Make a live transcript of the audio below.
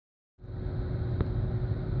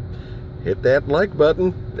hit that like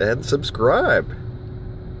button and subscribe.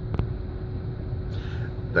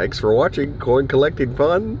 Thanks for watching Coin Collecting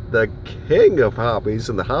Fun, the king of hobbies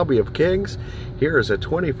and the hobby of kings. Here is a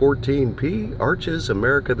 2014 P Arches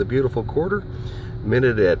America the Beautiful Quarter,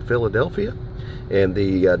 minted at Philadelphia. And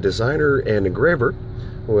the designer and engraver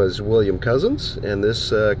was William Cousins. And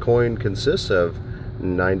this coin consists of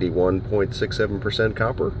 91.67%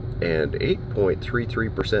 copper and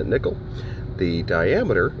 8.33% nickel. The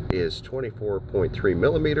diameter is 24.3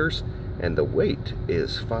 millimeters and the weight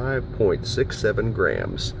is 5.67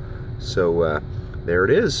 grams. So there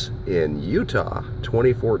it is in Utah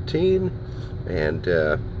 2014, and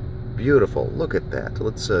beautiful. Look at that.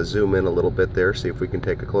 Let's zoom in a little bit there, see if we can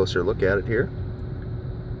take a closer look at it here.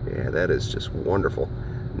 Yeah, that is just wonderful.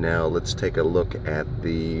 Now let's take a look at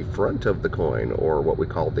the front of the coin, or what we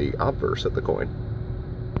call the obverse of the coin.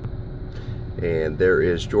 And there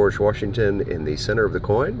is George Washington in the center of the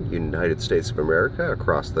coin, United States of America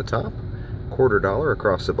across the top, $quarter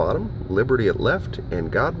across the bottom, Liberty at left,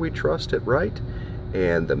 and God We Trust at right,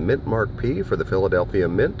 and the mint mark P for the Philadelphia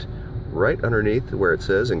Mint right underneath where it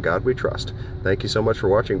says In God We Trust. Thank you so much for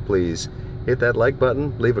watching. Please hit that like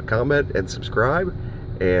button, leave a comment, and subscribe,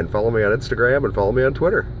 and follow me on Instagram and follow me on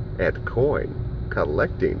Twitter at Coin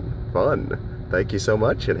Collecting Fun. Thank you so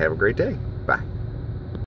much and have a great day.